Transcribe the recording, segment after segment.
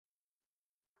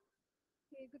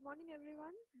Good morning,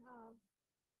 everyone.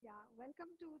 Welcome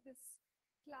to this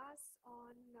class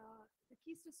on the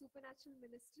keys to supernatural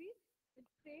ministry. We'll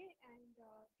pray and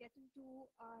get into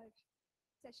our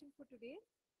session for today.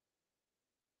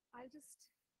 I'll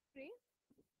just pray.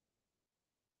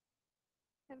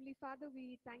 Heavenly Father,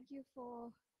 we thank you for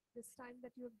this time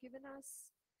that you have given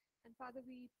us. And Father,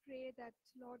 we pray that,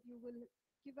 Lord, you will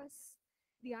give us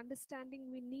the understanding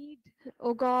we need,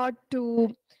 oh God, to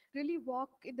really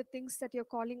walk in the things that you're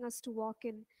calling us to walk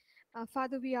in.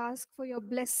 Father, we ask for your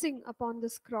blessing upon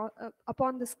this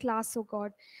class, oh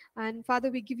God. And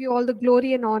Father, we give you all the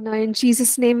glory and honor. In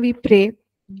Jesus' name we pray.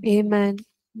 Amen.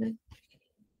 Amen.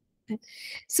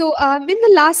 So in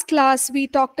the last class, we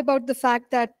talked about the fact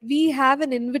that we have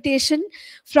an invitation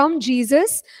from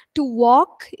Jesus to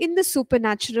walk in the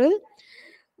supernatural.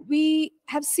 We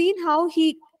have seen how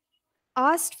he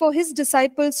asked for his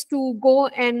disciples to go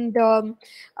and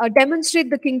demonstrate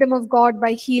the kingdom of God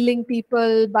by healing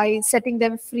people, by setting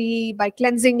them free, by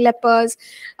cleansing lepers.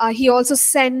 He also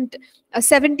sent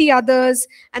 70 others.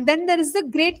 And then there is the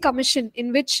Great Commission,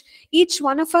 in which each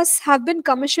one of us have been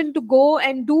commissioned to go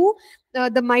and do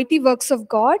the mighty works of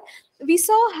God. We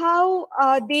saw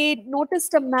how they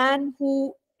noticed a man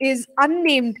who is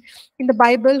unnamed in the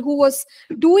Bible who was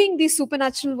doing these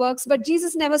supernatural works, but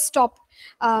Jesus never stopped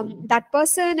that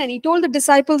person, and he told the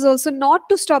disciples also not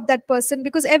to stop that person,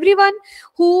 because everyone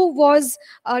who was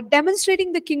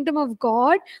demonstrating the kingdom of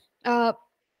God,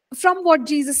 from what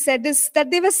Jesus said, is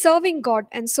that they were serving God,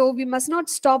 and so we must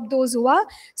not stop those who are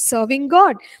serving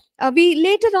God. We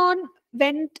later on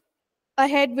went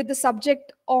ahead with the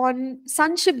subject on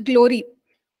sonship glory,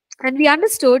 and we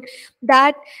understood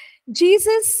that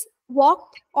Jesus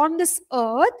walked on this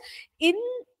earth in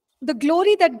the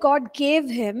glory that God gave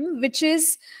him, which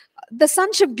is the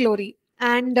sonship glory.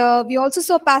 And we also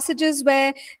saw passages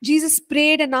where Jesus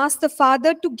prayed and asked the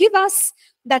Father to give us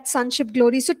that sonship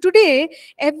glory. So today,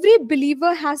 every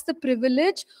believer has the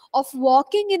privilege of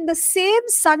walking in the same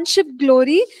sonship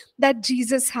glory that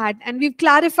Jesus had. And we've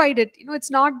clarified it.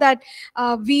 It's not that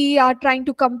we are trying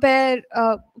to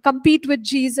compete with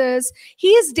Jesus. He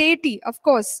is deity, of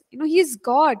course. He is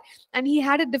God, and he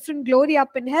had a different glory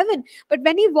up in heaven. But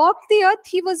when he walked the earth,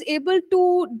 he was able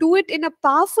to do it in a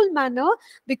powerful manner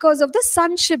because of the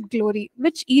sonship glory,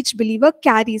 which each believer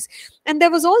carries. And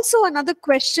there was also another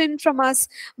question from us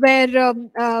where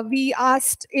we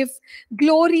asked if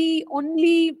glory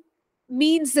only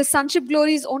means the sonship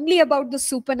glory is only about the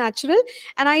supernatural.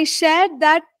 And I shared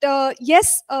that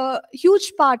yes, a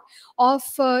huge part of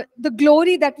the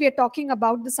glory that we are talking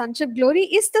about, the sonship glory,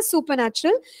 is the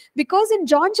supernatural, because in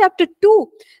John chapter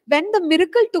 2, when the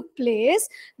miracle took place,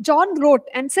 John wrote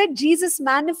and said Jesus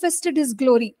manifested his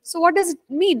glory. So what does it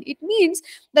mean? It means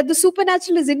that the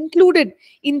supernatural is included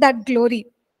in that glory.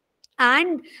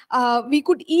 And we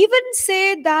could even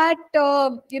say that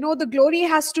the glory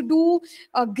has to do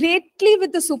greatly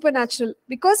with the supernatural,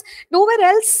 because nowhere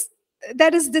else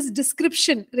there is this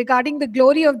description regarding the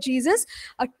glory of Jesus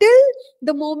till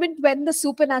the moment when the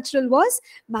supernatural was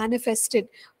manifested.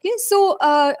 Okay, so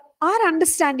our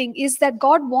understanding is that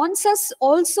God wants us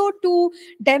also to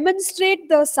demonstrate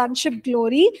the sonship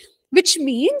glory, which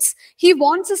means he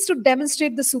wants us to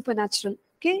demonstrate the supernatural,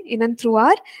 okay, in and through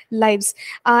our lives.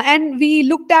 And we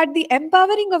looked at the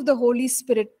empowering of the Holy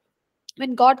Spirit.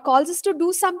 When God calls us to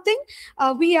do something,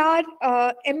 we are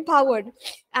empowered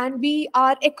and we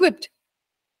are equipped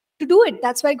to do it.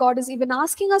 That's why God is even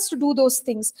asking us to do those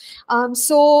things.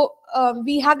 So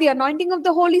we have the anointing of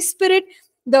the Holy Spirit,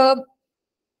 the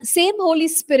same Holy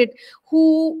Spirit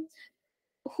who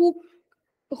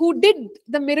did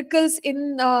the miracles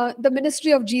in the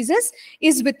ministry of Jesus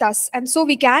is with us. And so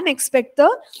we can expect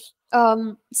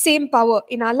the same power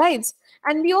in our lives.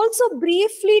 And we also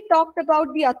briefly talked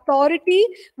about the authority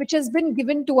which has been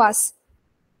given to us.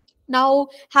 Now,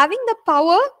 having the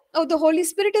power of the Holy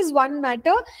Spirit is one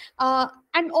matter,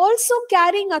 and also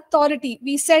carrying authority.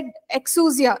 We said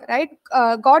exousia, right?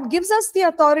 God gives us the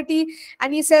authority,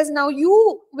 and he says, now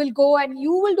you will go and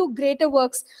you will do greater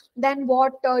works than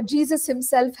what Jesus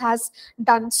himself has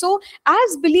done. So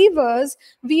as believers,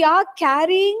 we are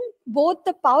carrying both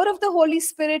the power of the Holy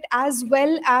Spirit as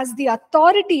well as the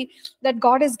authority that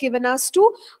God has given us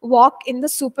to walk in the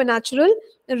supernatural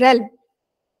realm.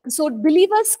 So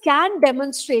believers can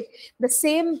demonstrate the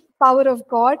same power of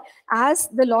God as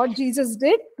the Lord Jesus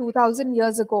did 2000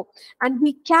 years ago. And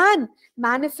we can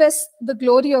manifest the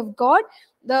glory of God.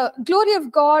 The glory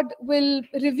of God will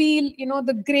reveal,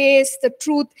 the grace, the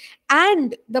truth,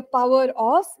 and the power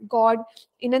of God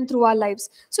in and through our lives.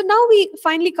 So now we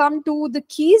finally come to the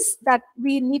keys that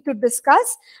we need to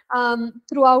discuss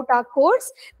throughout our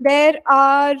course. There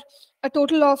are a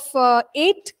total of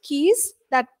 8 keys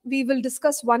that we will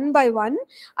discuss one by one.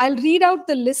 I'll read out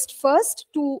the list first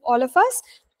to all of us.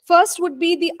 First would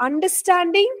be the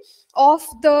understanding of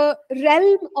the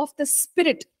realm of the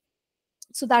spirit.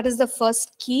 So that is the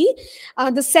first key.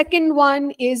 The second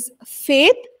one is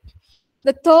faith.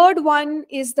 The third one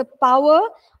is the power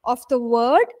of the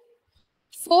word.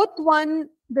 Fourth one,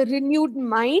 the renewed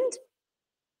mind.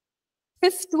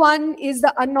 Fifth one is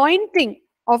the anointing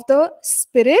of the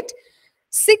spirit.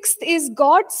 Sixth is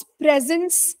God's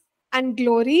presence and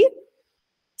glory.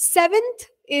 Seventh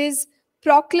is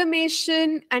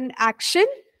proclamation and action.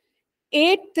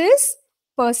 Eighth is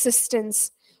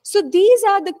persistence. So these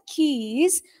are the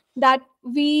keys that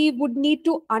we would need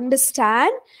to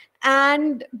understand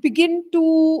and begin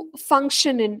to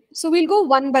function in. So we'll go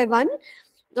one by one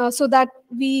so that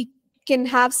we can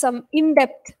have some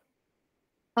in-depth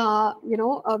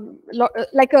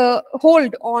like a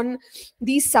hold on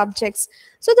these subjects.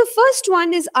 So the first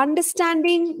one is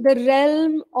understanding the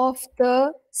realm of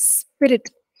the spirit.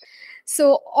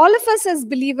 So all of us as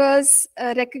believers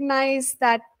recognize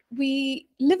that we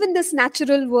live in this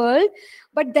natural world,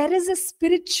 but there is a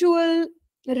spiritual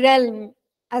realm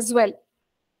as well.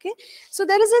 Okay, so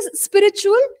there is a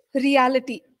spiritual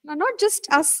reality. Now, not just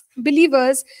us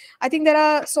believers. I think there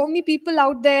are so many people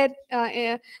out there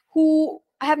who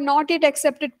have not yet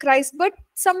accepted Christ, but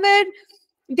somewhere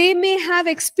they may have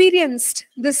experienced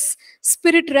this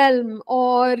spirit realm,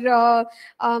 or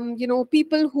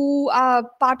people who are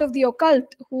part of the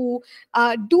occult who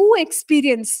do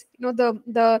experience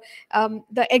the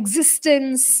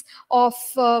existence of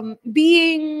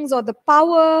beings or the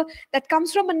power that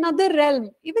comes from another realm.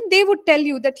 Even they would tell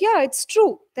you that, yeah, it's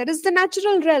true, there is the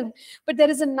natural realm, but there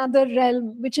is another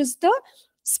realm, which is the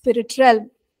spirit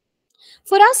realm.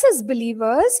 For us as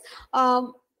believers,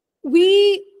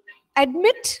 we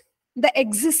admit the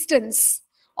existence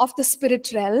of the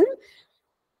spirit realm,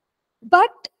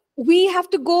 but we have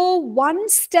to go one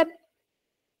step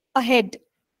ahead.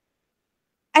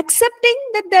 Accepting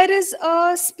that there is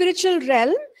a spiritual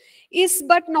realm is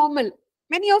but normal.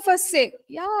 Many of us say,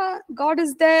 yeah, God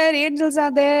is there, angels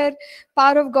are there,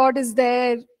 power of God is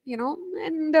there,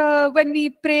 and when we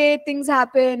pray, things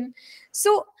happen.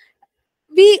 So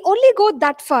we only go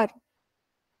that far.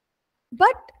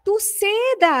 But to say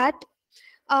that,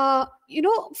 from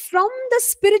the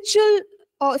spiritual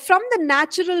or from the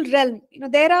natural realm,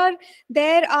 there are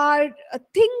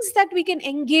things that we can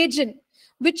engage in,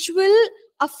 which will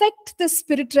affect the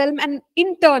spirit realm, and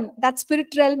in turn, that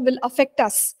spirit realm will affect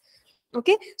us.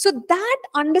 Okay, so that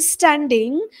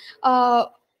understanding,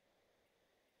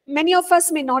 many of us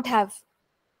may not have.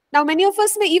 Now, many of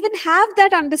us may even have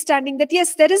that understanding that,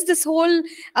 yes, there is this whole,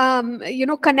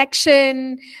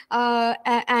 connection,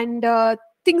 and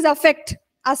things affect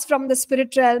us from the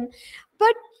spirit realm.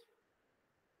 But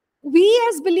we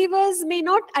as believers may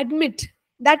not admit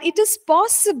that it is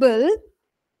possible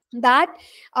that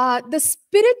the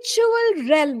spiritual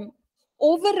realm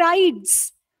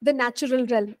overrides the natural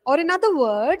realm. Or in other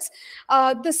words,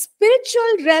 the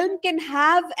spiritual realm can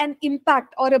have an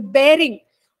impact or a bearing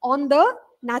on the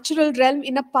natural realm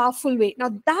in a powerful way.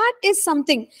 Now, that is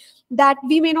something that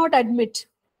we may not admit,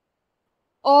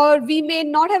 or we may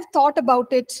not have thought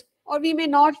about it, or we may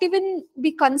not even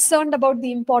be concerned about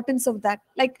the importance of that.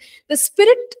 Like the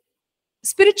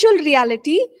spiritual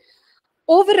reality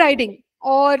overriding,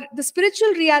 or the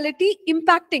spiritual reality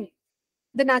impacting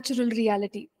the natural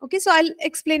reality. Okay, so I'll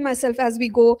explain myself as we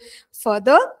go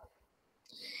further.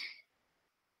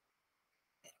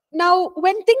 Now,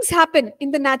 when things happen in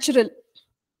the natural,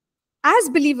 as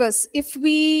believers, if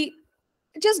we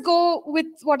just go with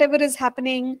whatever is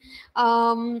happening,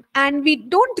 and we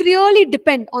don't really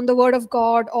depend on the word of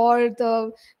God or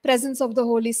the presence of the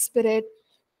Holy Spirit,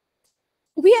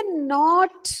 we are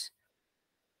not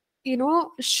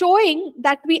showing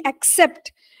that we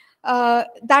accept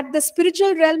that the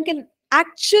spiritual realm can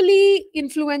actually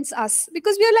influence us,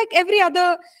 because we are like every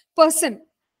other person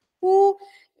who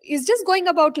is just going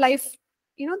about life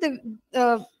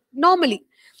normally.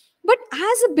 But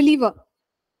as a believer,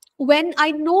 when I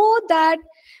know that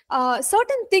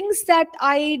certain things that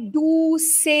I do,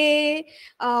 say,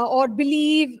 or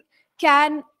believe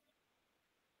can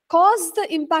cause the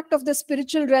impact of the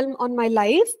spiritual realm on my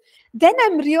life, then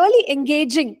I'm really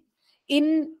engaging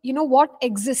in, what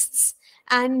exists,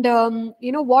 and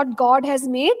what God has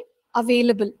made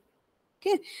available.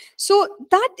 Okay, so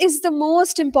that is the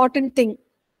most important thing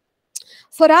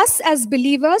for us as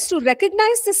believers, to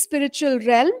recognize the spiritual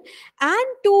realm and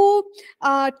to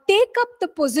take up the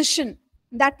position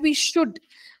that we should,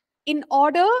 in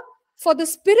order for the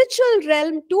spiritual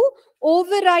realm to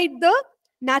override the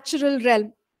natural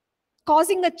realm,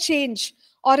 causing a change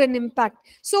or an impact.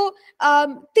 So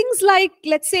things like,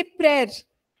 let's say, prayer.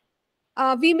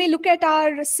 We may look at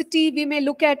our city, we may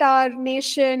look at our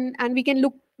nation, and we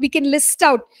can list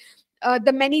out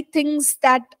the many things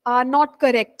that are not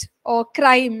correct, or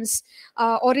crimes,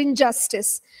 or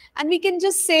injustice, and we can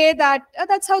just say that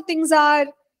that's how things are.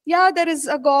 Yeah, there is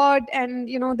a God, and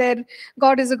there,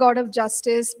 God is a God of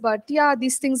justice, but yeah,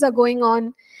 these things are going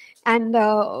on, and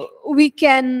we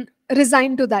can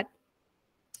resign to that.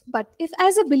 But if,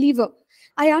 as a believer,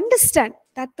 I understand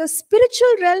that the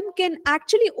spiritual realm can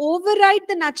actually override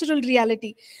the natural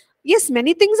reality. Yes,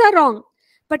 many things are wrong,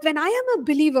 but when I am a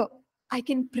believer, I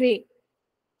can pray.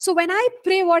 So when I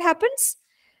pray, what happens?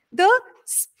 The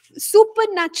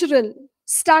supernatural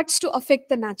starts to affect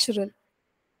the natural.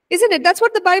 Isn't it? That's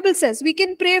what the Bible says. We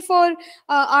can pray for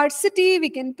our city, we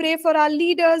can pray for our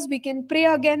leaders, we can pray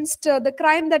against the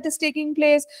crime that is taking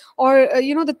place, or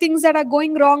the things that are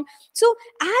going wrong. So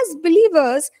as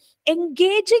believers,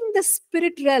 engaging the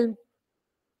spirit realm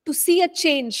to see a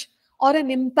change or an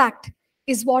impact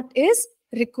is what is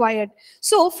required.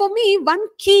 So for me, one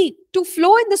key to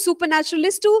flow in the supernatural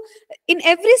is to, in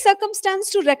every circumstance,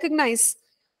 to recognize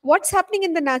what's happening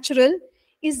in the natural.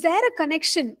 Is there a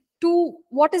connection to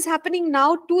what is happening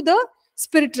now to the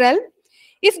spirit realm?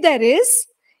 If there is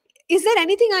there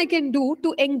anything I can do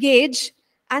to engage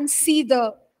and see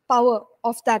the power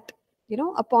of that,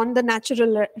 upon the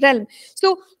natural realm?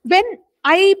 So when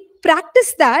I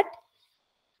practice that,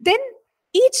 then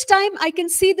each time I can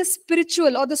see the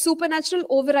spiritual or the supernatural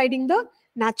overriding the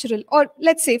natural. Or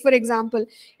let's say, for example,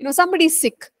 somebody is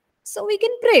sick, so we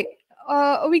can pray,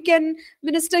 we can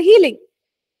minister healing.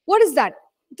 What is that?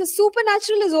 The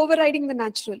supernatural is overriding the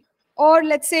natural. Or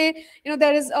let's say,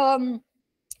 there is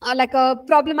like a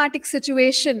problematic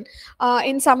situation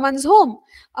in someone's home.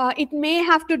 It may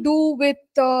have to do with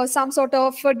some sort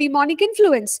of demonic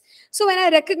influence. So when I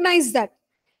recognize that,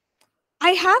 I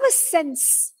have a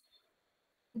sense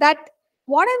that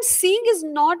what I'm seeing is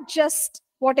not just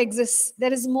what exists,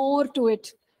 there is more to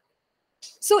it.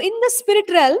 So in the spirit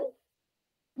realm,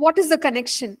 what is the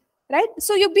connection, right?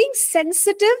 So you're being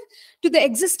sensitive to the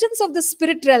existence of the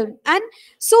spirit realm. And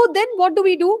so then what do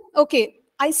we do? Okay,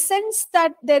 I sense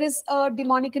that there is a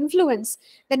demonic influence.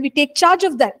 Then we take charge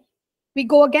of that. We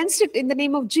go against it in the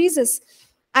name of Jesus.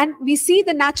 And we see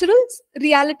the natural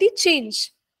reality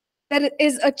change. There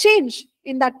is a change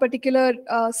in that particular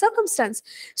circumstance.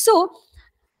 So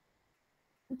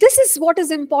this is what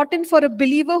is important for a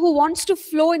believer who wants to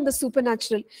flow in the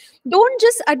supernatural. Don't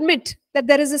just admit that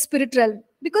there is a spirit realm,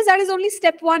 because that is only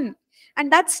step one.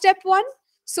 And that step one,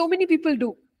 so many people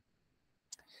do.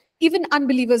 Even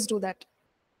unbelievers do that.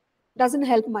 Doesn't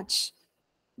help much.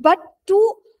 But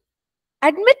to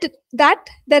admit that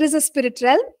there is a spirit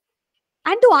realm,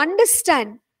 and to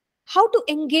understand how to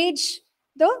engage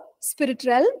the spirit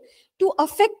realm to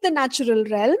affect the natural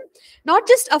realm, not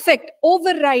just affect,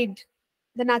 override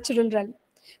the natural realm.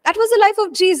 That was the life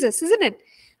of Jesus, isn't it?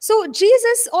 So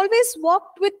Jesus always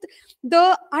walked with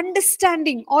the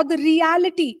understanding or the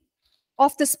reality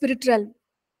of the spirit realm.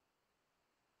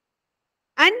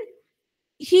 And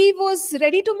he was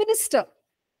ready to minister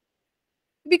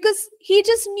because he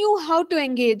just knew how to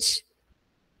engage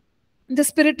the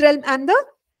spirit realm and the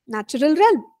natural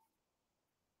realm.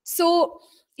 So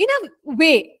in a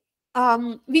way,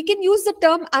 we can use the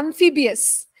term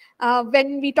amphibious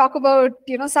when we talk about,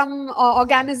 some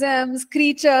organisms,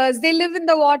 creatures. They live in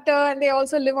the water and they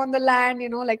also live on the land,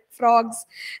 like frogs.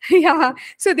 Yeah,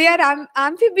 so they are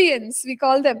amphibians, we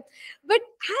call them. But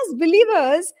as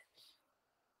believers,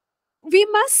 we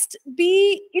must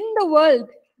be in the world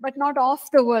but not of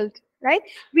the world, right?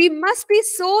 We must be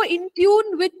so in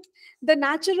tune with the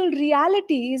natural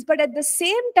realities, but at the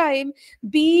same time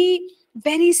be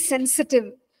very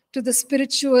sensitive to the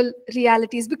spiritual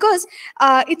realities, because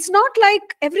it's not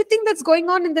like everything that's going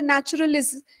on in the natural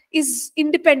is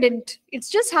independent. It's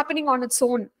just happening on its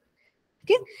own.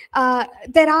 Okay,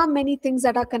 there are many things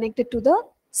that are connected to the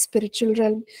spiritual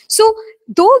realm. So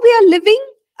though we are living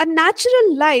a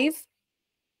natural life,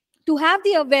 to have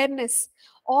the awareness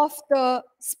of the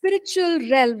spiritual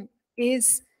realm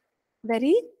is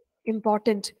very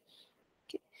important.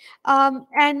 Okay.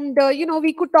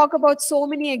 We could talk about so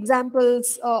many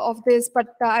examples of this,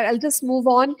 but I'll just move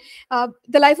on.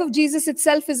 The life of Jesus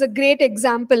itself is a great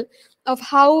example of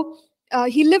how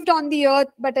he lived on the earth,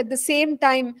 but at the same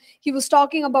time, he was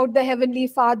talking about the Heavenly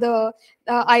Father.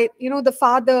 The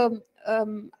Father,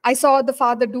 I saw the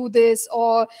Father do this,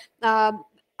 or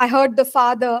I heard the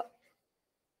Father.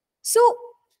 So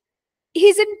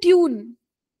he's in tune.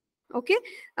 Okay,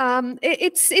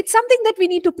 it's something that we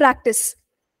need to practice,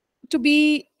 to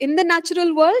be in the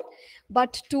natural world,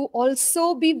 but to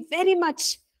also be very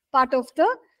much part of the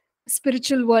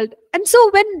spiritual world. And so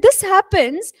when this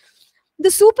happens, the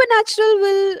supernatural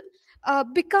will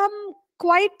become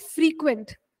quite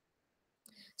frequent.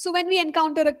 So when we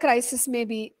encounter a crisis,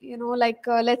 maybe,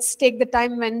 let's take the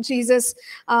time when Jesus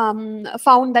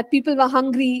found that people were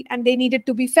hungry and they needed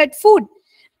to be fed food.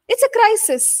 It's a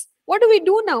crisis. What do we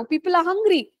do now? People are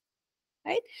hungry,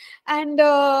 right? And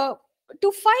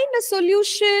to find a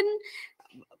solution,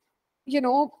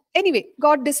 anyway,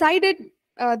 God decided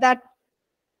that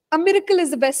a miracle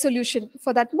is the best solution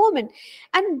for that moment.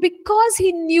 And because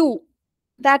he knew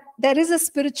that there is a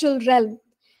spiritual realm,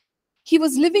 he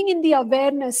was living in the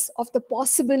awareness of the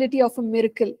possibility of a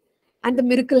miracle, and the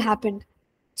miracle happened.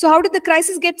 So how did the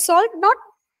crisis get solved? Not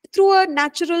through a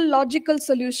natural logical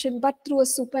solution, but through a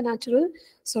supernatural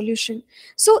solution.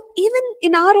 So even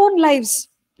in our own lives,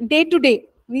 day to day,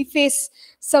 we face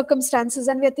circumstances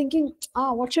and we're thinking,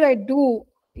 what should I do?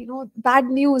 Bad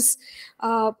news,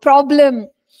 problem,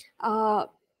 uh,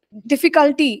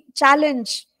 difficulty,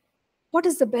 challenge. What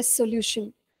is the best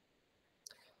solution?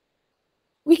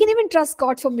 We can even trust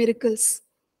God for miracles,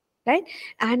 right?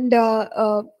 And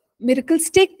miracles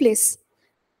take place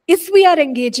if we are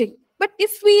engaging. But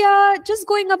if we are just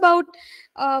going about,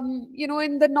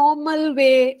 in the normal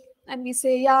way, and we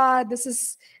say, yeah,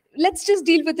 let's just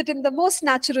deal with it in the most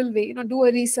natural way, do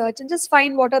a research and just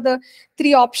find what are the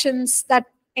three options that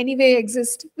anyway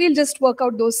exist. We'll just work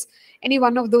out any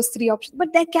one of those three options.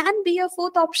 But there can be a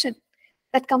fourth option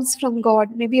that comes from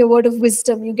God, maybe a word of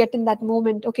wisdom you get in that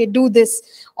moment. Okay, do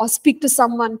this, or speak to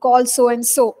someone, call so and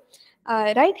so,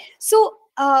 right? So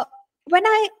when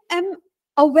I am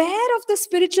aware of the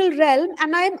spiritual realm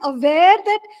and I am aware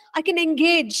that I can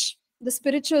engage the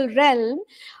spiritual realm,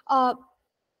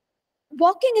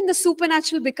 walking in the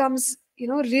supernatural becomes,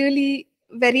 really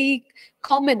very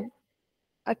common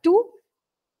to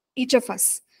each of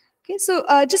us. Okay, so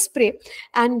just pray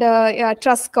and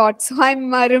trust God. So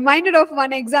I'm reminded of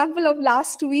one example of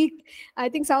last week. I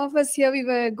think some of us here, we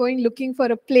were looking for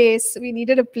a place. We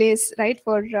needed a place, right,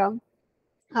 for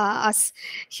us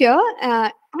here.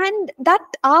 And that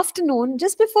afternoon,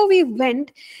 just before we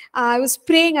went, I was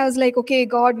praying. I was like, okay,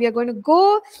 God, we are going to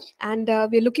go and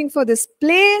we're looking for this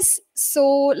place. So,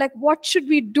 like, what should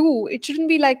we do? It shouldn't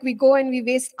be like we go and we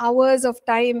waste hours of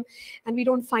time and we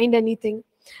don't find anything.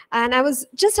 And I was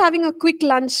just having a quick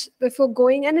lunch before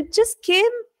going, and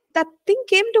that thing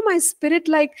came to my spirit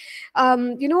like,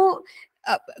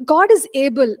 God is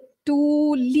able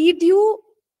to lead you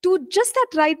to just that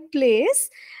right place,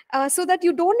 so that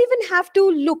you don't even have to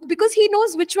look, because he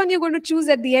knows which one you're going to choose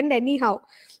at the end anyhow,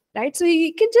 right? So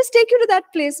he can just take you to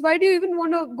that place. Why do you even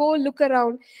want to go look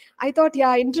around? I thought,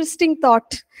 yeah, interesting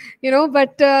thought,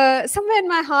 but somewhere in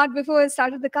my heart, before I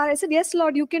started the car, I said, yes,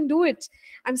 Lord, you can do it.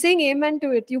 I'm saying amen to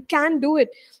it. You can do it.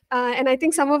 And I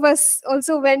think some of us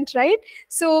also went, right?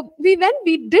 So we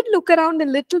did look around a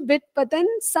little bit, but then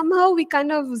somehow we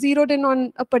kind of zeroed in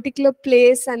on a particular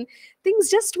place and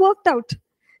things just worked out.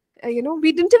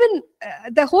 We didn't even,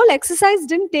 the whole exercise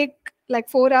didn't take like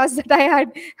 4 hours that I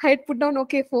had put down.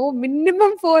 Okay,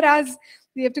 minimum 4 hours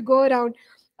we have to go around.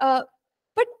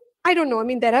 But I don't know. I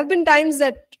mean, there have been times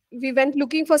that we went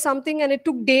looking for something and it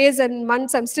took days and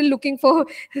months. I'm still looking for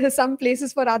some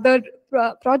places for other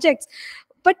projects.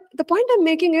 But the point I'm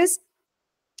making is,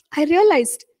 I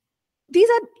realized these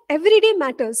are everyday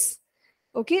matters.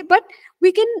 Okay, but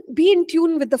we can be in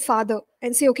tune with the Father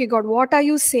and say, okay, God, what are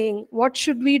you saying? What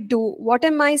should we do? What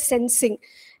am I sensing?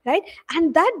 Right?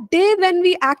 And that day when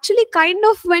we actually kind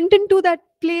of went into that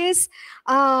place,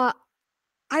 I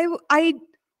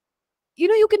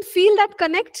you can feel that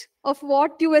connect of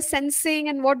what you were sensing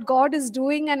and what God is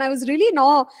doing. And I was really in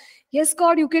awe. Yes,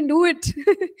 God, you can do it.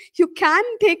 You can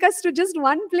take us to just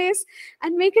one place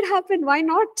and make it happen. Why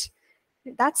not?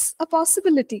 That's a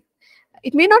possibility.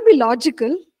 It may not be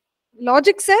logical.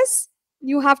 Logic says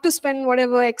you have to spend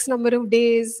whatever X number of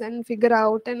days and figure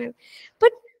out.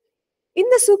 But in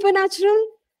the supernatural,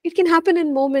 it can happen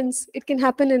in moments. It can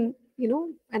happen in,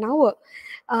 an hour.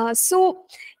 So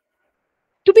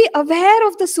to be aware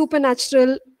of the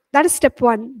supernatural, that is step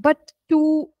one. But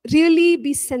to really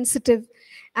be sensitive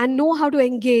and know how to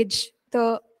engage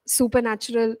the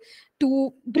supernatural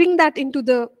to bring that into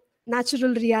the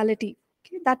natural reality.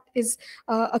 Okay? That is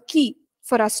a key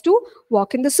for us to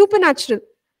walk in the supernatural.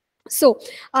 So,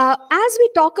 as we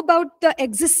talk about the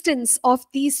existence of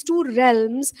these two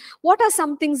realms, what are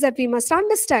some things that we must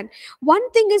understand?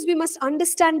 One thing is we must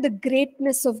understand the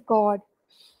greatness of God.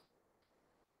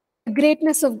 The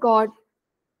greatness of God.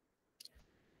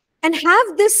 And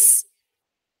have this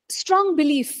strong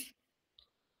belief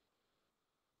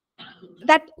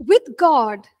that with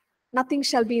God, nothing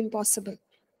shall be impossible.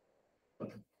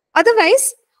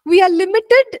 Otherwise, we are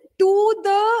limited to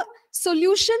the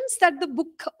solutions that the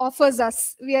book offers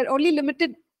us. We are only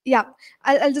limited. Yeah,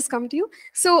 I'll just come to you.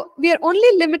 So we are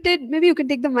only limited. Maybe you can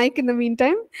take the mic in the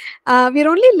meantime. We are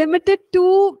only limited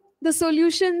to the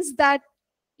solutions that,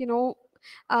 you know,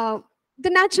 uh,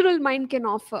 the natural mind can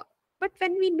offer. But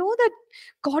when we know that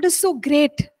God is so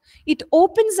great, it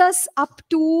opens us up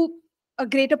to a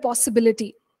greater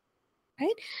possibility.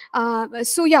 Right?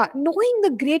 So yeah, knowing the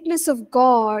greatness of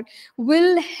God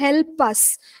will help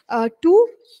us to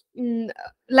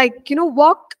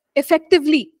walk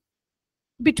effectively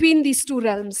between these two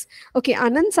realms. Okay,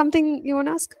 Anand, something you want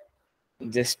to ask?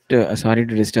 Just sorry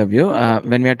to disturb you.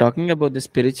 When we are talking about the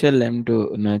spiritual realm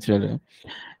to natural realm,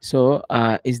 so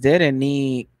is there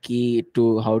any key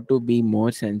to how to be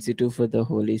more sensitive for the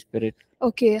Holy Spirit?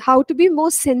 Okay, how to be more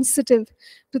sensitive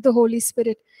to the Holy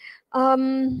Spirit.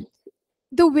 Um,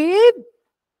 the way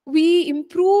we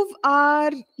improve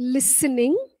our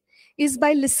listening is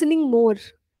by listening more,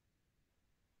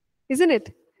 isn't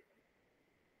it?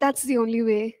 That's the only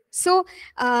way. So,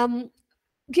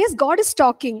 yes, God is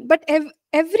talking, but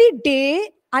every day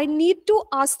I need to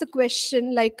ask the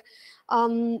question like,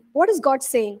 what is God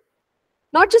saying?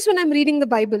 Not just when I'm reading the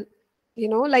Bible,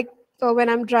 like when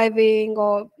I'm driving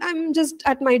or I'm just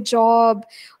at my job,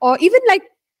 or even like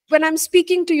when I'm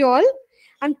speaking to you all,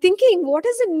 I'm thinking, what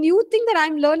is a new thing that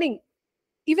I'm learning,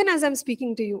 even as I'm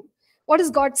speaking to you? What is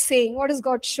God saying? What is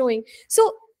God showing?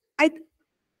 So, I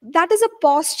that is a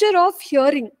posture of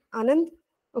hearing, Anand.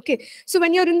 Okay, so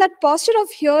when you're in that posture of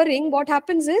hearing, what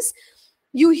happens is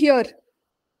you hear,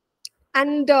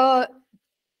 and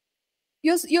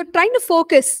you're trying to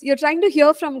focus, you're trying to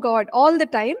hear from God all the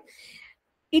time.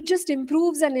 It just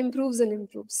improves and improves and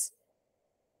improves.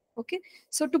 Okay,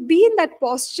 so to be in that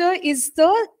posture is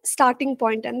the starting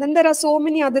point, and then there are so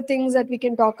many other things that we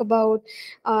can talk about,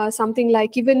 something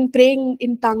like even praying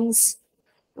in tongues.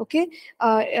 Okay,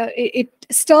 it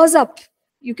stirs up.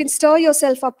 You can stir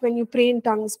yourself up when you pray in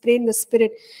tongues, pray in the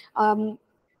Spirit. And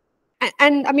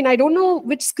I mean, I don't know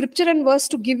which scripture and verse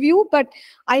to give you, but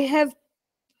I have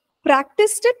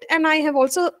practiced it, and I have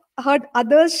also heard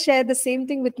others share the same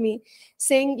thing with me,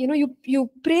 saying, you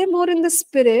pray more in the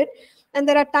Spirit. And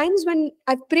there are times when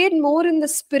I've prayed more in the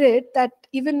Spirit that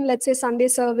even, let's say, Sunday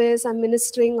service, I'm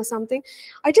ministering or something,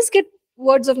 I just get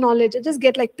words of knowledge. I just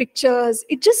get like pictures.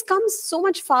 It just comes so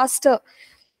much faster.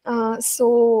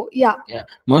 So yeah. Yeah,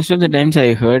 most of the times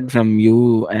I heard from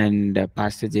you and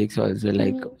Pastor Jakes also,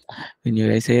 like Mm, when you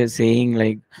guys are saying,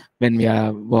 like when we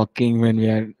are walking, when we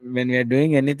are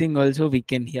doing anything, also we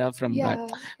can hear from God.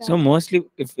 yeah, So yeah. mostly,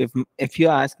 if you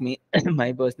ask me,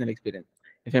 my personal experience,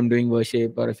 if I'm doing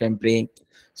worship or if I'm praying,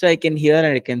 so I can hear and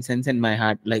I can sense in my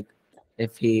heart, like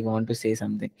if he want to say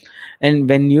something. And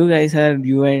when you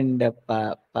and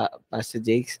Pastor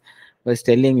Jakes was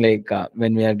telling, like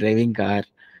when we are driving car,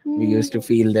 we Mm, used to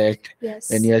feel that.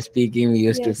 When yes, you are speaking, we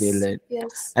used to feel yes, that.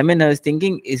 yes. I mean, I was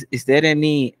thinking, is there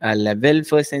any level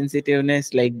for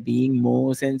sensitiveness, like being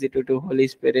more sensitive to Holy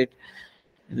Spirit?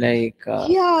 Like,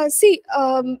 Yeah, see,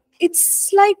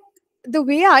 it's like the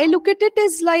way I look at it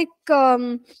is like,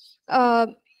 uh,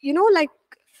 like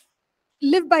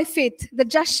live by faith. The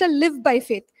just shall live by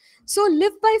faith. So,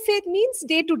 live by faith means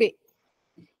day to day,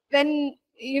 when,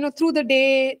 through the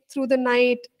day, through the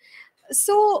night.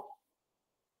 So,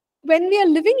 when we are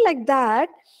living like that,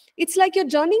 it's like you're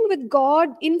journeying with God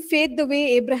in faith the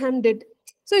way Abraham did.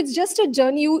 So, it's just a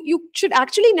journey. You should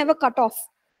actually never cut off.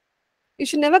 You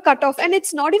should never cut off. And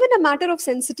it's not even a matter of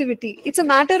sensitivity, it's a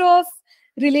matter of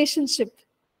relationship,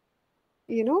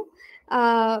 you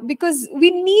know, because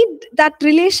we need that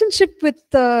relationship with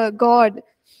God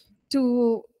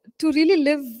to really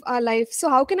live our life. So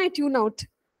how can I tune out?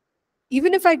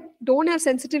 Even if I don't have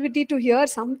sensitivity to hear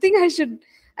something,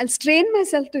 I'll strain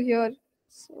myself to hear.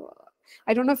 So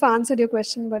I don't know if I answered your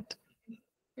question, but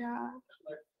yeah,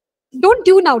 don't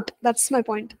tune out. That's my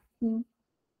point. Mm.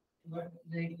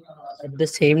 At the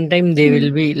same time, they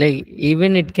will be like,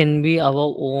 even it can be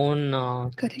our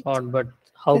own Correct. thought, but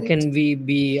how Correct. can we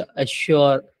be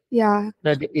assured Yeah.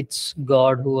 that it's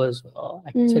God who was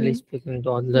actually Mm. speaking to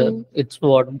all the. Mm. It's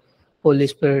what Holy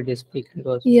Spirit is speaking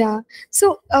to us. Yeah.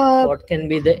 So, What can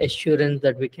be the assurance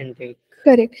that we can take?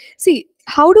 correct. See,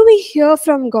 how do we hear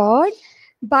from God?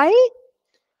 By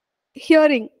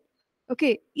hearing.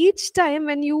 Okay, each time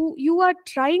when you are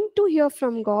trying to hear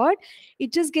from God,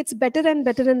 it just gets better and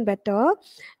better and better.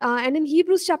 And in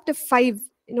Hebrews chapter 5,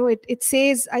 it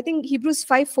says, I think Hebrews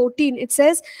 5:14, it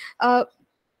says, uh,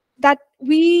 that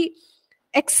we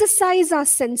exercise our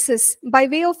senses. By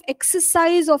way of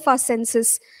exercise of our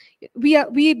senses,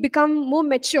 we become more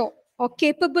mature or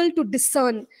capable to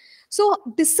discern. So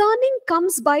discerning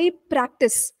comes by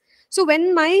practice. So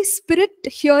when my spirit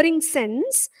hearing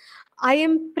sense, I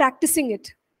am practicing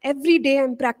it every day.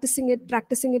 I'm practicing it,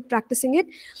 practicing it, practicing it.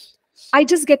 I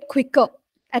just get quicker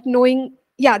at knowing,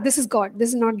 yeah, this is God, this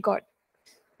is not God.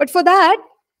 But for that,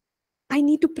 I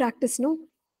need to practice, no?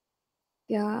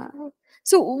 Yeah.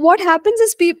 So what happens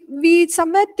is we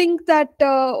somewhere think that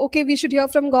okay, we should hear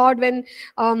from God when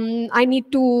I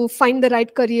need to find the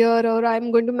right career, or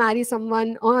I'm going to marry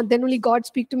someone, or then only God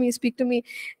speak to me, speak to me.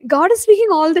 God is speaking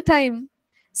all the time.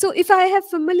 So if I have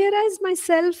familiarized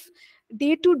myself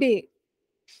day to day,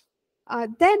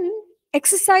 then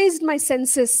exercised my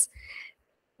senses,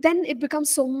 then it becomes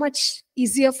so much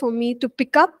easier for me to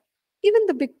pick up even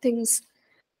the big things,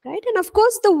 right? And of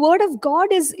course, the word of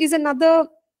God is another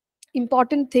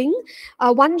important thing.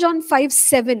 1 John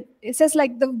 5:7, it says,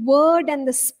 like, the word and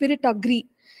the spirit agree.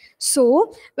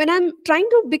 So when I'm trying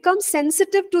to become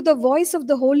sensitive to the voice of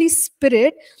the Holy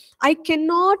Spirit, I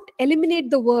cannot eliminate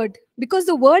the word, because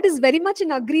the word is very much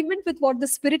in agreement with what the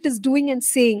spirit is doing and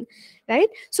saying, right?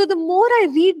 So the more I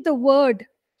read the word,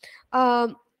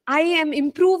 I am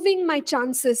improving my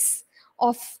chances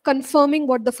of confirming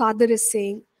what the Father is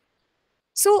saying.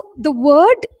 So the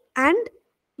word and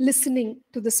listening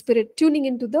to the spirit, tuning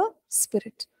into the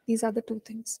spirit. These are the two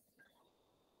things.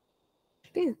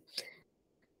 Okay.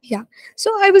 Yeah.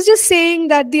 So I was just saying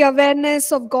that the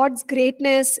awareness of God's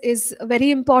greatness is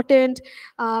very important,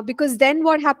 because then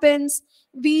what happens?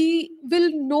 We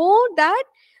will know that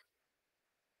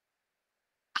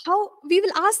how we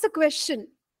will ask the question,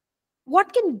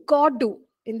 what can God do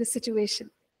in this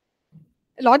situation?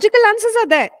 Logical answers are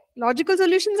there, logical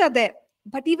solutions are there.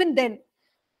 But even then,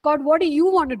 God, what do you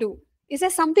want to do? Is there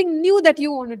something new that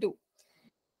you want to do?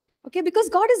 Okay, because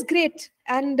God is great,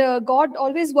 and God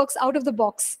always works out of the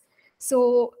box.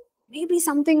 So maybe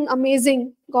something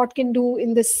amazing God can do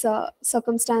in this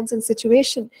circumstance and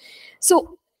situation.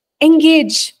 So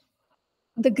engage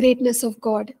the greatness of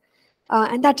God.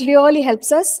 And that really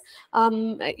helps us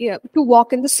yeah, to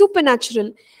walk in the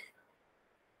supernatural.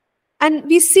 And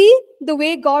we see the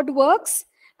way God works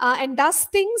and does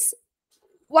things.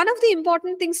 One of the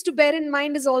important things to bear in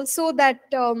mind is also that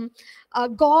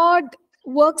God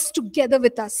works together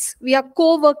with us. We are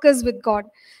co-workers with God.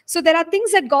 So there are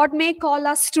things that God may call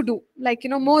us to do, like,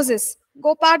 Moses,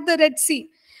 go part the Red Sea.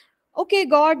 Okay,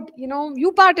 God,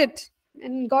 you part it.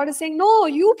 And God is saying, no,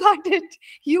 you part it.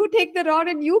 You take the rod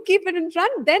and you keep it in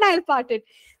front, then I'll part it.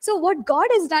 So what God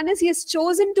has done is he has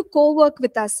chosen to co-work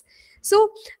with us. So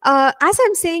as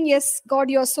I'm saying, yes, God,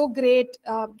 you're so great.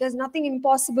 There's nothing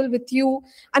impossible with you.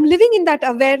 I'm living in that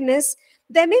awareness.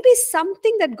 There may be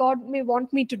something that God may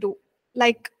want me to do.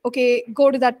 Like, okay,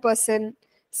 go to that person,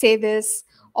 say this,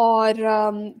 or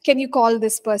can you call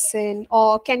this person,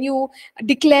 or can you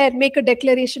make a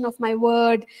declaration of my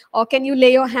word, or can you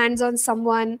lay your hands on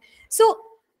someone? So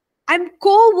I'm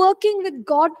co-working with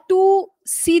God to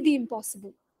see the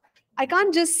impossible. I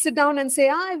can't just sit down and say,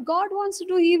 if God wants to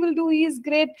do, he will do, he is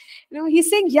great. He's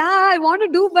saying, yeah, I want to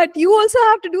do, but you also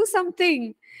have to do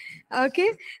something.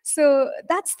 Okay, so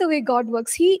that's the way God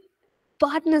works. He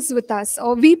partners with us,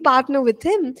 or we partner with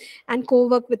him and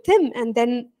co-work with him, and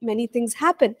then many things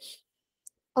happen.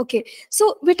 Okay,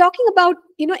 so we're talking about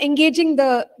engaging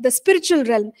the spiritual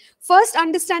realm. First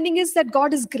understanding is that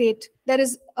God is great. There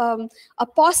is a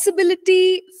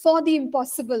possibility for the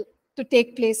impossible to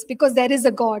take place because there is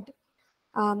a God,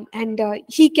 and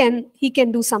he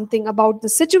can do something about the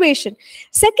situation.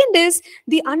 Second is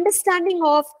the understanding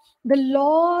of the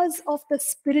laws of the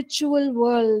spiritual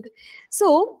world.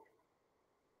 So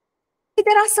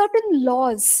there are certain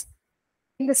laws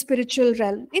in the spiritual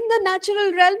realm. In the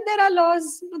natural realm, there are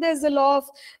laws. There's the law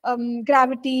of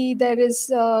gravity. There is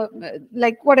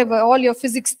like whatever, all your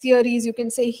physics theories, you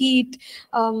can say heat,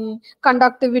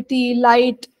 conductivity,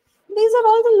 light. These are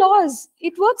all the laws.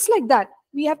 It works like that.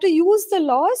 We have to use the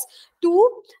laws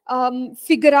to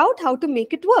figure out how to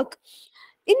make it work.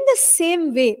 In the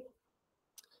same way,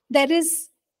 there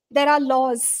are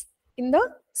laws in the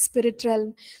spirit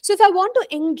realm. So if I want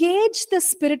to engage the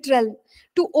spirit realm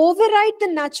to override the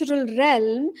natural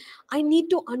realm, I need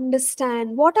to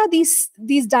understand what are these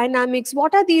dynamics,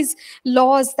 what are these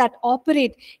laws that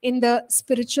operate in the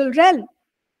spiritual realm.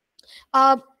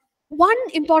 uh, One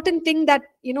important thing that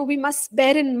we must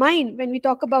bear in mind when we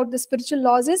talk about the spiritual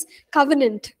laws is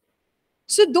covenant.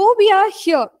 So though we are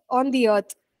here on the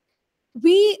earth,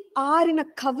 we are in a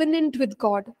covenant with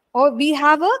God, or we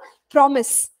have a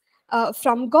promise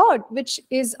from God which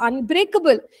is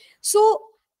unbreakable. So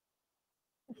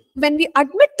when we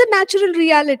admit the natural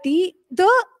reality, the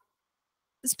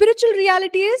spiritual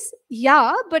reality is,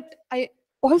 yeah, but I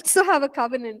also have a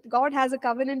covenant. God has a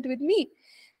covenant with me.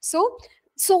 So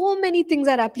many things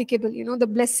are applicable. The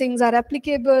blessings are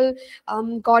applicable.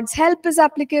 God's help is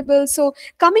applicable. So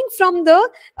coming from the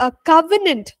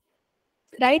covenant,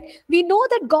 right, we know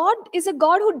that God is a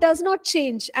God who does not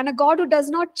change, and a God who does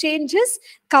not change his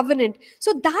covenant.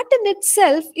 So that in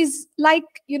itself is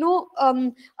like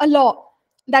a law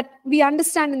that we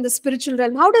understand in the spiritual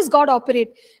realm. How does God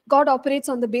operate? God operates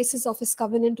on the basis of his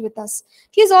covenant with us.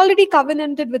 He's already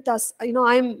covenanted with us.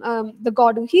 I'm the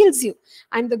God who heals you,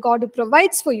 I'm the God who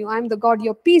provides for you, I'm the God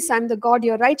your peace, I'm the God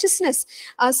your righteousness.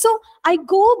 So I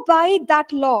go by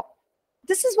that law.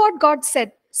 This is what God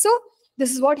said, so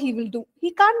this is what he will do.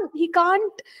 He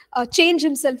can't change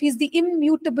himself. He's the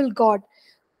immutable God.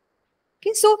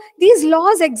 Okay, so these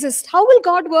laws exist. How will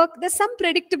God work? There's some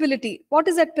predictability. What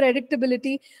is that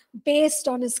predictability? Based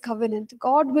on his covenant.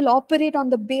 God will operate on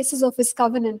the basis of his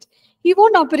covenant. He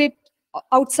won't operate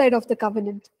outside of the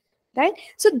covenant. Right?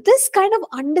 So this kind of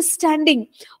understanding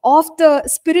of the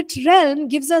spirit realm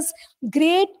gives us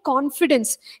great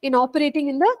confidence in operating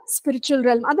in the spiritual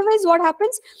realm. Otherwise, what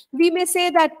happens? We may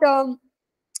say that,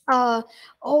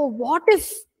 oh, what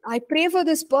if I pray for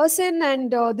this person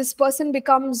and this person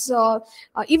becomes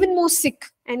even more sick,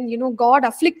 and God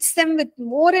afflicts them with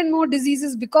more and more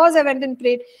diseases because I went and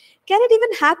prayed. Can it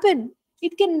even happen?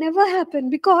 It can never happen,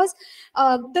 because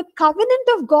the covenant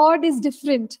of God is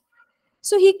different.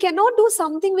 So he cannot do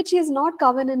something which he has not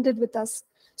covenanted with us.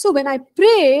 So when I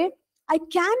pray, I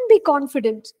can be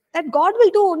confident that God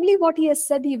will do only what he has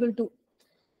said he will do.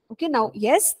 Okay, now,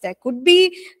 yes, there could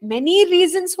be many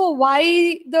reasons for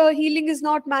why the healing is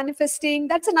not manifesting.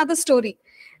 That's another story.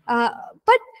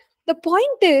 But the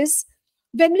point is,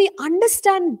 when we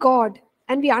understand God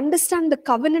and we understand the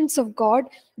covenants of God,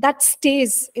 that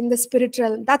stays in the spirit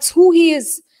realm. That's who he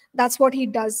is. That's what he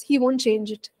does. He won't change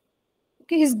it.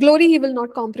 Okay, his glory he will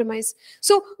not compromise.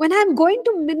 So when I'm going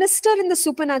to minister in the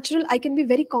supernatural, I can be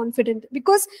very confident,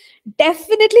 because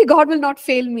definitely God will not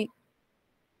fail me.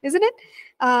 Isn't it?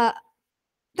 That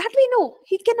we know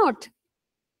he cannot.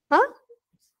 Huh?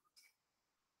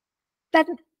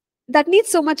 That needs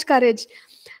so much courage.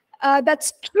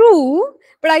 That's true,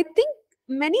 but I think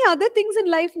many other things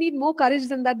in life need more courage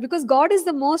than that, because God is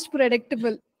the most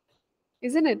predictable,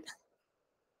 isn't it?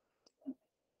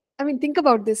 I mean, think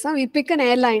about this. We pick an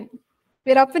airline.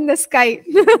 We're up in the sky.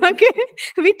 Okay,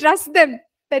 we trust them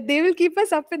that they will keep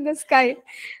us up in the sky.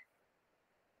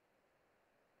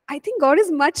 I think God is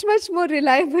much, much more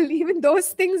reliable. Even those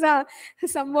things are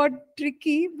somewhat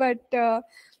tricky, but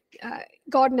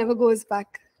God never goes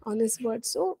back on his word.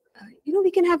 So,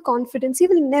 we can have confidence. He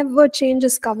will never change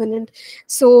his covenant.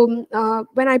 So,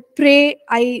 when I pray,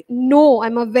 I know,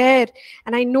 I'm aware,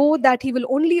 and I know that he will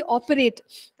only operate,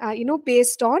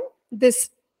 based on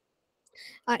this.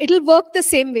 It'll work the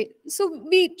same way. So,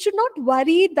 we should not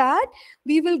worry that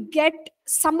we will get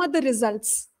some other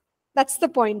results. That's the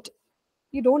point.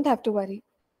 You don't have to worry.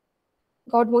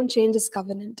 God won't change his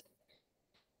covenant.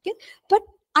 Okay? But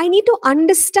I need to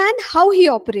understand how he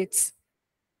operates.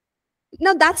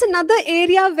 Now, that's another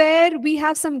area where we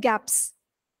have some gaps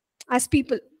as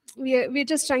people. We're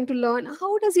just trying to learn,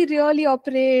 how does he really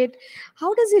operate?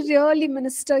 How does he really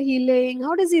minister healing?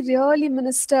 How does he really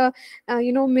minister,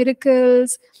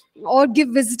 miracles, or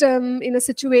give wisdom in a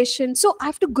situation? So I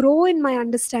have to grow in my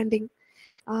understanding,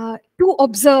 to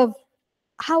observe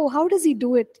how does he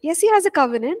do it. Yes, he has a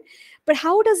covenant, but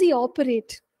how does he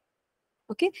operate?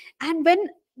 Okay, and when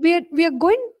we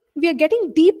are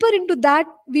getting deeper into that,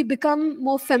 we become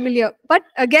more familiar. But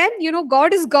again,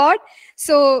 God is God.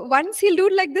 So once he'll do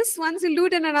it like this, once he'll do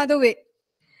it in another way,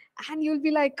 and you'll be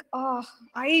like, oh,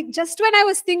 when I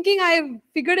was thinking I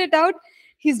figured it out,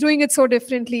 he's doing it so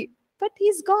differently. But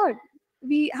he's God.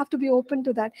 We have to be open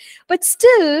to that. But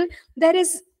still, there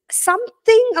is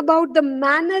something about the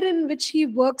manner in which he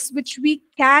works which we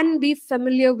can be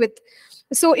familiar with.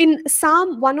 So in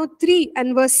Psalm 103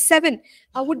 and verse 7,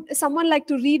 would someone like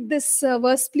to read this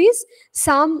verse, please?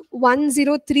 Psalm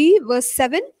 103 verse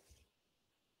 7.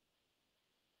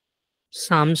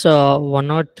 Psalms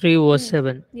 103 verse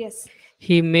 7. Yes.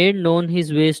 He made known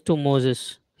his ways to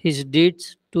Moses, his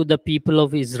deeds to the people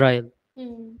of Israel.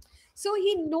 So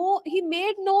he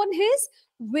made known his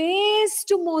ways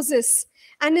to Moses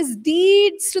and his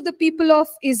deeds to the people of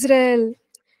Israel.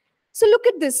 So look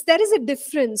at this. There is a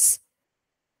difference.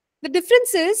 The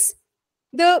difference is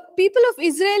the people of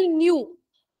Israel knew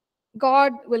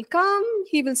God will come,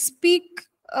 he will speak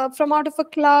from out of a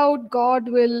cloud, God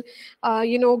will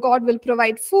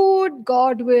provide food,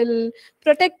 God will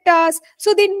protect us.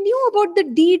 So they knew about the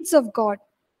deeds of God.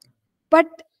 But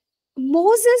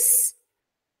Moses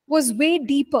was way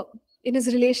deeper in his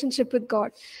relationship with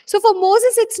God. So for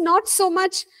Moses, it's not so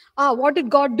much, what did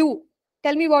God do?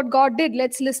 Tell me what God did.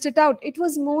 Let's list it out. It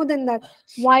was more than that.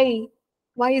 Why?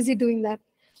 Why is he doing that?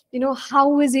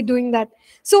 How is he doing that?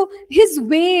 So his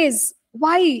ways,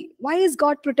 why is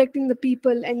God protecting the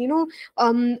people? And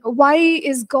why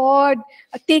is God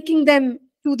taking them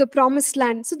to the promised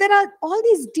land? So there are all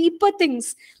these deeper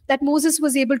things that Moses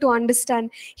was able to understand.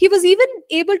 He was even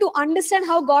able to understand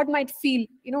how God might feel,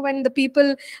 when the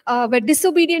people were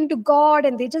disobedient to God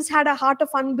and they just had a heart of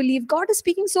unbelief. God is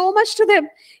speaking so much to them.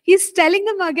 He's telling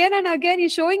them again and again.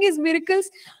 He's showing his miracles,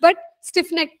 but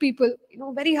stiff-necked people,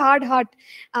 very hard heart.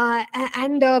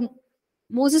 And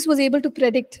Moses was able to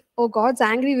predict, oh, God's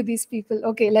angry with these people.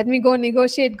 Okay, let me go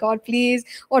negotiate. God, please.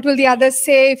 What will the others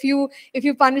say if you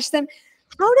punish them?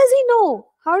 How does he know?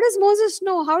 How does Moses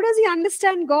know? How does he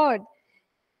understand God?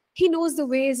 He knows the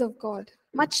ways of God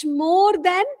much more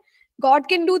than God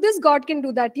can do this, God can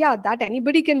do that. Yeah, that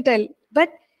anybody can tell.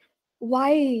 But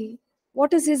why?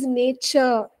 What is his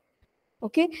nature?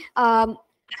 Okay.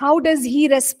 How does he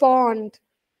respond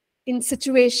in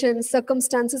situations,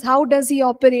 circumstances? How does he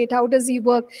operate? How does he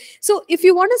work? So if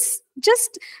you want to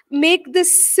just make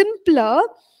this simpler,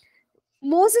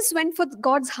 Moses went for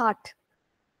God's heart.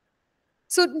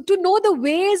 So to know the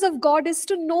ways of God is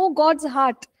to know God's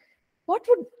heart. What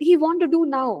would he want to do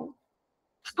now?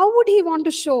 How would he want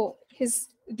to show his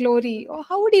glory? Or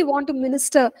how would he want to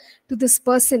minister to this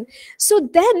person? So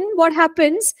then what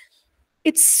happens?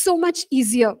 It's so much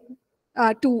easier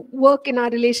to work in our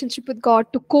relationship with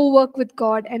God, to co-work with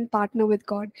God and partner with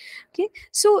God. Okay,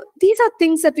 so these are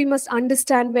things that we must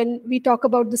understand when we talk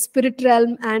about the spirit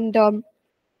realm and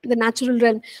the natural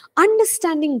realm.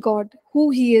 Understanding God,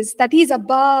 who he is, that he's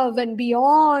above and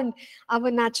beyond our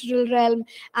natural realm,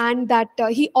 and that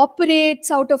he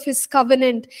operates out of his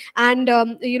covenant, and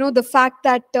the fact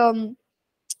that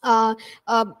uh,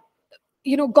 uh,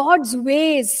 God's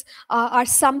ways are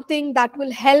something that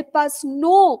will help us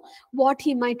know what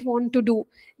he might want to do.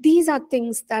 These are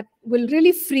things that will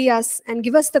really free us and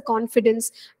give us the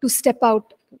confidence to step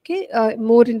out, okay,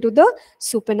 more into the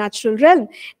supernatural realm.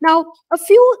 Now, a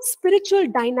few spiritual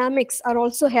dynamics are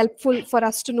also helpful for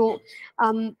us to know.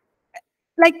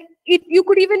 Like you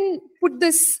could even put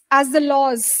this as the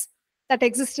laws that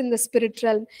exist in the spirit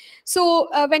realm. So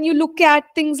when you look at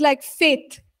things like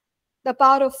faith, the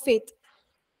power of faith,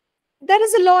 there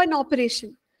is a law in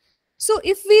operation. So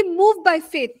if we move by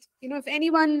faith, if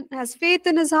anyone has faith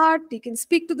in his heart, he can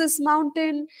speak to this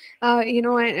mountain,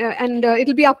 and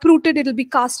it'll be uprooted, it'll be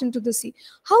cast into the sea.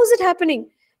 How is it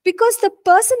happening? Because the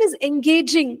person is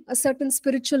engaging a certain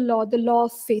spiritual law, the law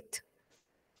of faith.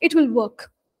 It will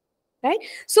work, right?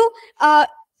 So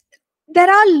there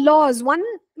are laws. One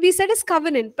we said is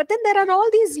covenant, but then there are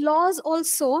all these laws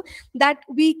also that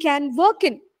we can work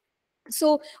in.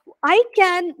 So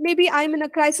maybe I'm in a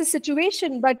crisis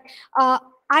situation, but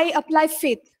I apply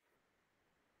faith.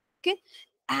 Okay.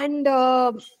 And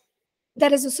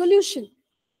there is a solution.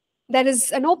 There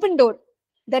is an open door.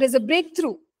 There is a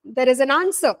breakthrough. There is an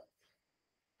answer.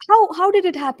 How did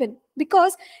it happen?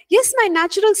 Because yes, my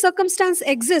natural circumstance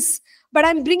exists, but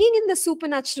I'm bringing in the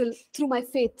supernatural through my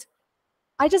faith.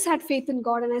 I just had faith in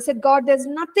God and I said, God, there's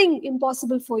nothing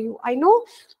impossible for you. I know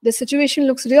the situation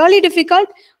looks really difficult,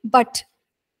 but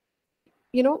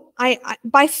I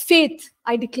by faith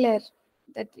I declare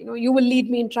that you will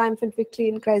lead me in triumphant victory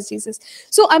in Christ Jesus.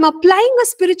 So I'm applying a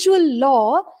spiritual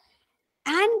law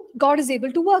and God is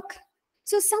able to work.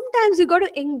 So sometimes you got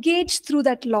to engage through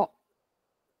that law.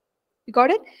 You got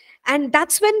it? And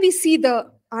that's when we see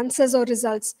the answers or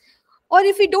results. Or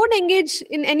if we don't engage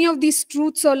in any of these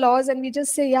truths or laws and we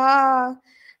just say, yeah,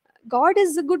 God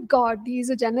is a good God, he is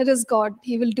a generous God,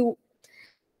 he will do.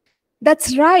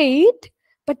 That's right,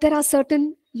 but there are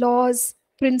certain laws,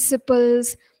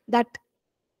 principles that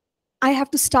I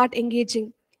have to start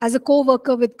engaging as a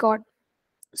co-worker with God.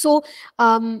 So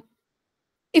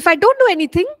if I don't do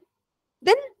anything,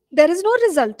 then there is no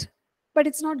result. But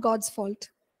it's not God's fault.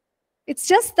 It's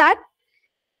just that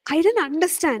I didn't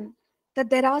understand. that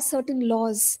there are certain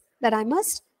laws that I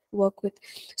must work with.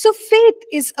 So faith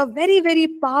is a very, very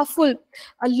powerful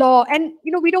law. And,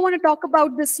 we don't want to talk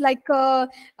about this like a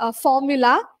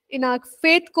formula. In our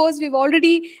faith course, we've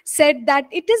already said that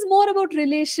it is more about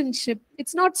relationship.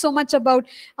 It's not so much about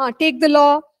take the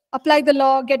law, apply the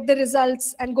law, get the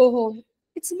results, and go home.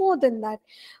 It's more than that.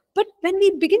 But when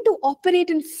we begin to operate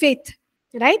in faith,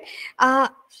 right?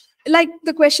 Like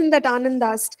the question that Anand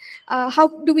asked, how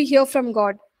do we hear from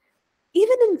God?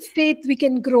 Even in faith, we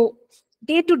can grow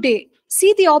day to day.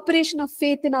 See the operation of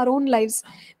faith in our own lives.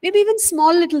 Maybe even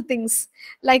small little things.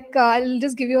 Like, I'll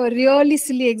just give you a really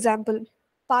silly example.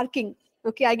 Parking.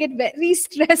 Okay, I get very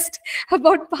stressed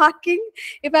about parking.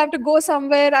 If I have to go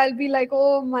somewhere, I'll be like,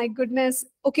 oh my goodness.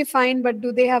 Okay, fine, but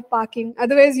do they have parking?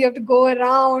 Otherwise, you have to go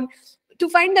around to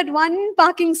find that one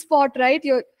parking spot, right?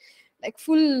 You're like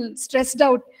full stressed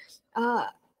out.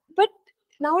 But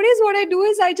nowadays, what I do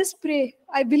is I just pray.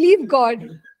 I believe God.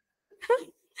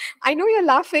 I know you're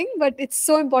laughing, but it's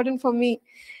so important for me.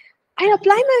 I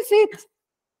apply my faith.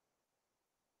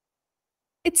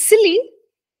 It's silly,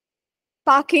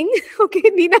 parking. Okay,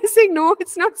 Nina is saying, no,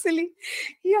 it's not silly.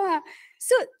 Yeah.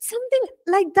 So something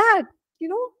like that,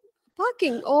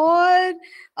 parking, or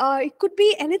it could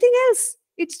be anything else.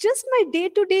 It's just my day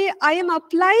to day. I am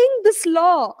applying this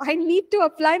law. I need to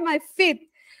apply my faith.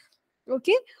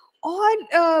 Okay. Or,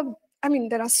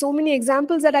 there are so many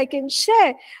examples that I can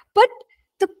share, but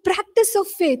the practice of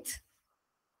faith,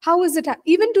 how is it?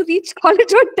 Even to reach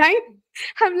college on time,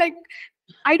 I'm like,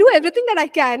 I do everything that I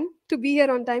can to be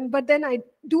here on time, but then I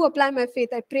do apply my faith.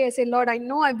 I pray, I say, Lord, I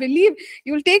know, I believe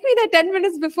you will take me there 10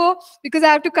 minutes before because I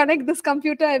have to connect this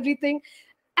computer, everything.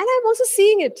 And I'm also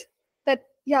seeing it that,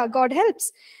 yeah, God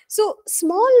helps. So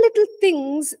small little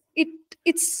things,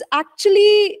 it's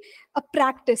actually a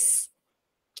practice.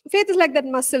 Faith is like that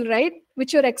muscle, right?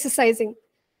 Which you're exercising.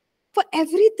 For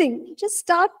everything, just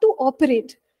start to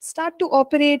operate, start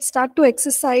to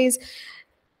exercise.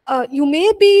 You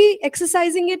may be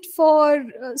exercising it for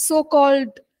so-called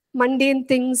mundane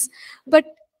things, but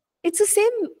it's the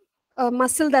same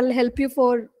muscle that will help you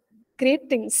for great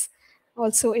things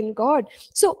also in God.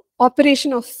 So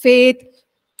operation of faith,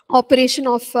 operation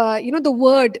of the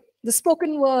word, the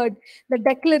spoken word, the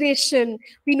declaration.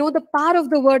 We know the power of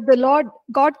the word. The Lord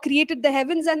God created the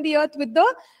heavens and the earth with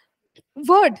the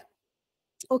word.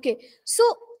 Okay, so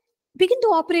begin to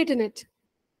operate in it.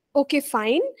 Okay,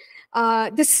 fine.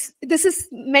 This is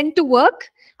meant to work.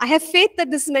 I have faith that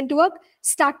this is meant to work.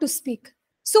 Start to speak.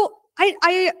 So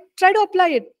I try to apply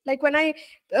it. Like when I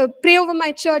pray over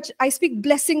my church, I speak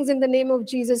blessings in the name of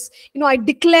Jesus. I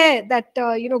declare that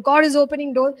God is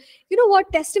opening doors. You know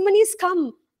what? Testimonies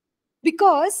come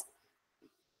because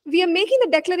we are making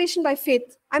the declaration by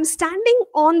faith. I'm standing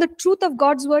on the truth of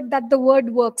God's word, that the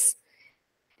word works.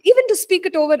 Even to speak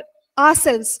it over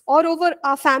ourselves or over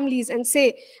our families and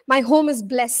say, my home is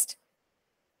blessed.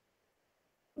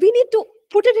 We need to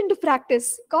put it into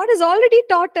practice. God has already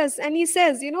taught us, and He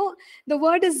says, the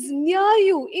word is near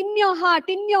you, in your heart,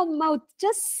 in your mouth.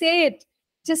 Just say it,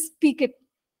 just speak it.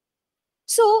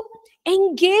 So,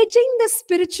 engaging the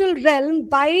spiritual realm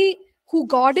by who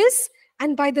God is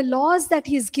and by the laws that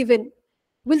He's given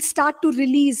will start to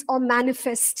release or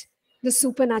manifest the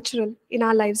supernatural in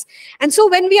our lives. And so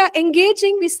when we are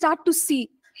engaging, we start to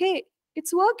see, hey,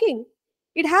 it's working.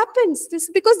 It happens.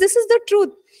 Because this is the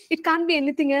truth. It can't be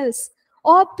anything else.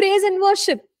 Or praise and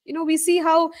worship. We see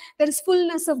how there is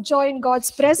fullness of joy in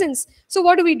God's presence. So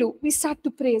what do? We start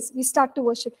to praise. We start to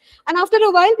worship. And after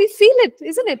a while, we feel it,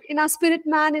 isn't it? In our spirit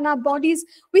man, in our bodies,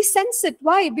 we sense it.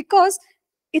 Why? Because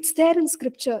it's there in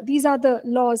scripture. These are the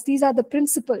laws. These are the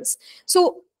principles.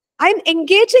 So I'm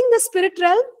engaging the spirit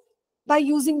realm by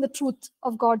using the truth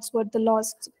of God's word, the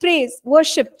laws. So praise,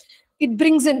 worship. It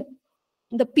brings in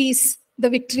the peace, the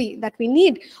victory that we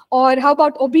need. Or how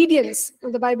about obedience?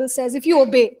 The Bible says if you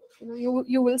obey,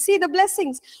 you will see the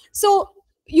blessings. So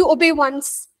you obey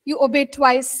once, you obey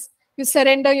twice, you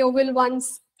surrender your will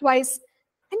once, twice,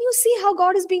 and you see how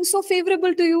God is being so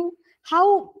favorable to you,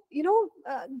 how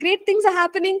great things are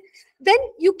happening. Then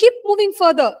you keep moving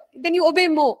further, then you obey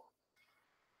more.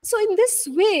 So in this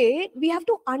way, we have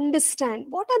to understand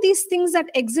what are these things that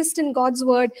exist in God's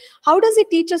word. How does He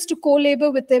teach us to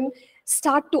co-labor with Him?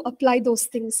 Start to apply those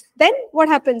things. Then what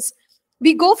happens?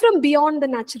 We go from beyond the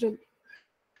natural.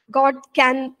 God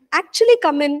can actually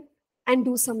come in and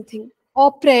do something,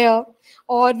 or prayer,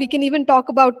 or we can even talk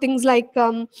about things like,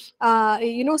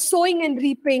 sowing and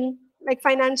reaping, like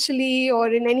financially or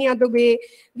in any other way.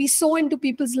 We sow into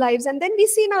people's lives, and then we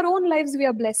see in our own lives we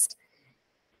are blessed.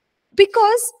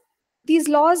 Because these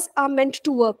laws are meant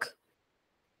to work.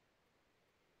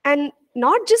 And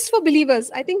not just for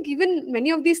believers. I think even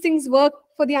many of these things work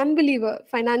for the unbeliever,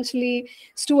 financially,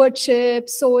 stewardship,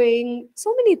 sowing,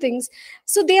 so many things.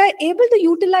 So they are able to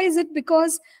utilize it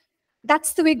because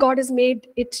that's the way God has made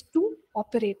it to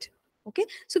operate. Okay,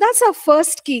 so that's our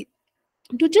first key,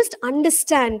 to just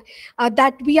understand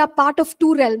that we are part of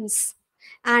two realms,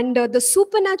 and the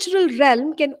supernatural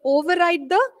realm can override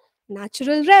the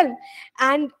natural realm.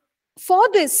 And for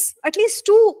this, at least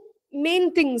two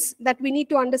main things that we need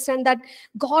to understand: that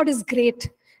God is great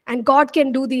and God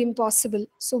can do the impossible,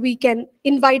 so we can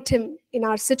invite him in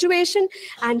our situation.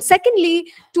 And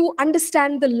secondly, to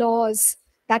understand the laws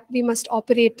that we must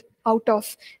operate out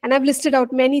of. And I've listed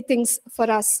out many things for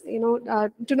us,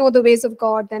 to know the ways of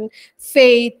God, and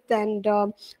faith, and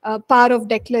power of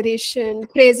declaration,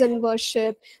 praise and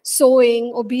worship,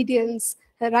 sowing, obedience,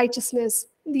 righteousness.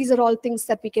 These are all things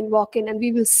that we can walk in, and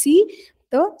we will see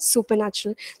the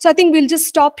supernatural. So I think we'll just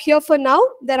stop here for now.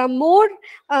 There are more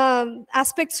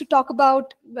aspects to talk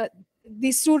about,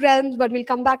 these two realms, but we'll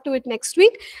come back to it next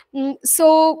week.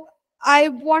 So I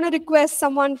want to request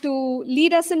someone to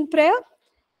lead us in prayer.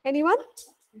 Anyone?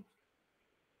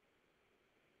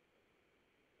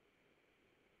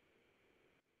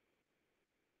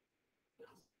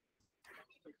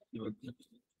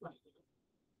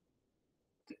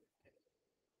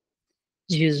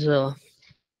 Jesus,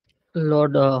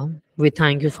 Lord, we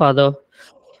thank you, Father.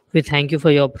 We thank you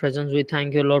for your presence. We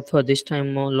thank you, Lord, for this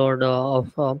time, oh Lord,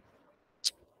 of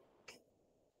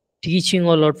teaching,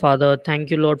 oh Lord, Father. Thank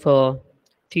you, Lord, for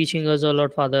teaching us, oh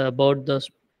Lord, Father, about the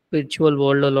spiritual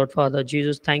world, oh Lord, Father.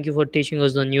 Jesus, thank you for teaching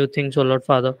us the new things, oh Lord,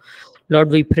 Father. Lord,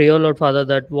 we pray, oh Lord, Father,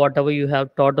 that whatever you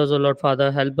have taught us, oh Lord,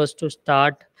 Father, help us to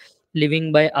start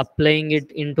living by applying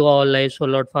it into our lives, oh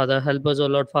Lord, Father. Help us, oh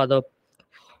Lord, Father,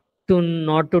 to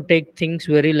not to take things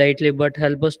very lightly, but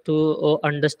help us to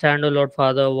understand, oh Lord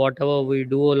Father, whatever we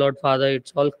do, oh Lord Father,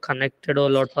 it's all connected, oh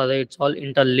Lord Father, it's all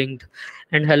interlinked.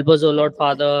 And help us, oh Lord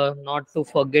Father, not to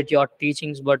forget your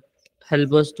teachings, but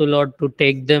help us to, Lord, to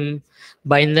take them,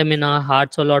 bind them in our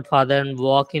hearts, oh Lord Father, and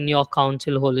walk in your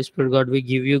counsel, Holy Spirit. God, we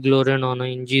give you glory and honor.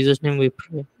 In Jesus' name we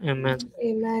pray. Amen.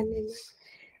 Amen. Amen.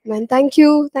 Amen. Thank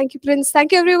you. Thank you, Prince.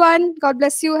 Thank you, everyone. God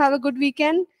bless you. Have a good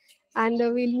weekend. And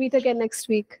we'll meet again next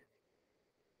week.